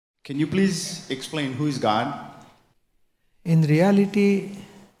Can you please explain who is God? In reality,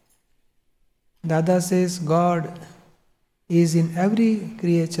 Dada says God is in every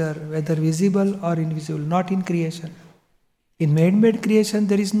creature, whether visible or invisible, not in creation. In man-made creation,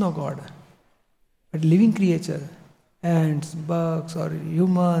 there is no God. But living creature, ants, bugs, or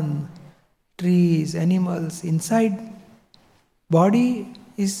human, trees, animals, inside body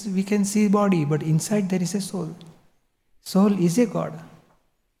is, we can see body, but inside there is a soul. Soul is a God.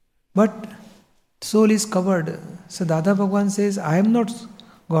 But soul is covered. So Dada Bhagwan says, I am not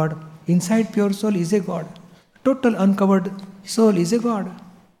God. Inside pure soul is a God. Total uncovered soul is a God.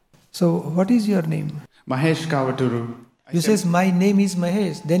 So what is your name? Mahesh Kavaturu. You say, my name is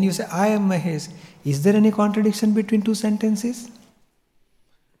Mahesh. Then you say, I am Mahesh. Is there any contradiction between two sentences?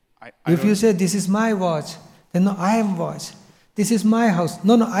 If you say, this is my watch, then no, I am watch. This is my house.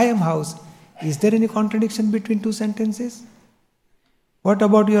 No, I am house. Is there any contradiction between two sentences? What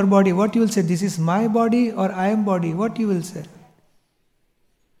about your body? What you will say? This is my body or I am body? What you will say?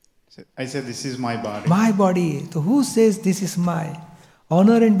 I said this is my body. My body. So who says this is my?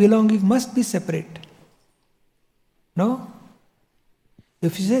 Honor and belonging must be separate. No?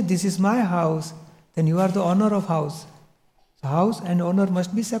 If you say this is my house, then you are the owner of house. So house and owner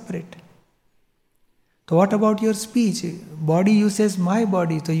must be separate. So what about your speech? Body, you says my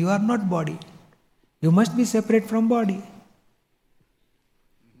body, so you are not body. You must be separate from body.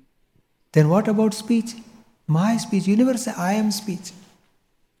 Then what about speech? My speech. You never say I am speech.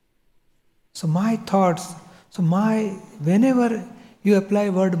 So my thoughts, whenever you apply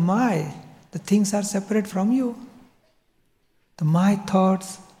word my, the things are separate from you. The my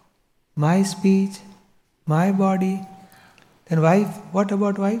thoughts, my speech, my body. Then wife, what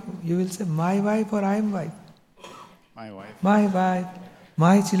about wife? You will say my wife or I am wife. My wife. My wife,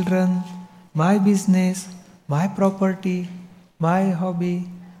 my children, my business, my property, my hobby,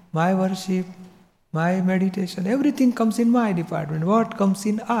 my worship, my meditation. Everything comes in my department. What comes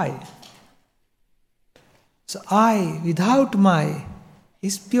in I? So I, without my,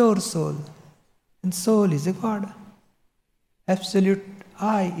 is pure soul. And soul is a God. Absolute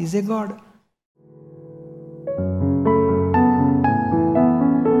I is a God.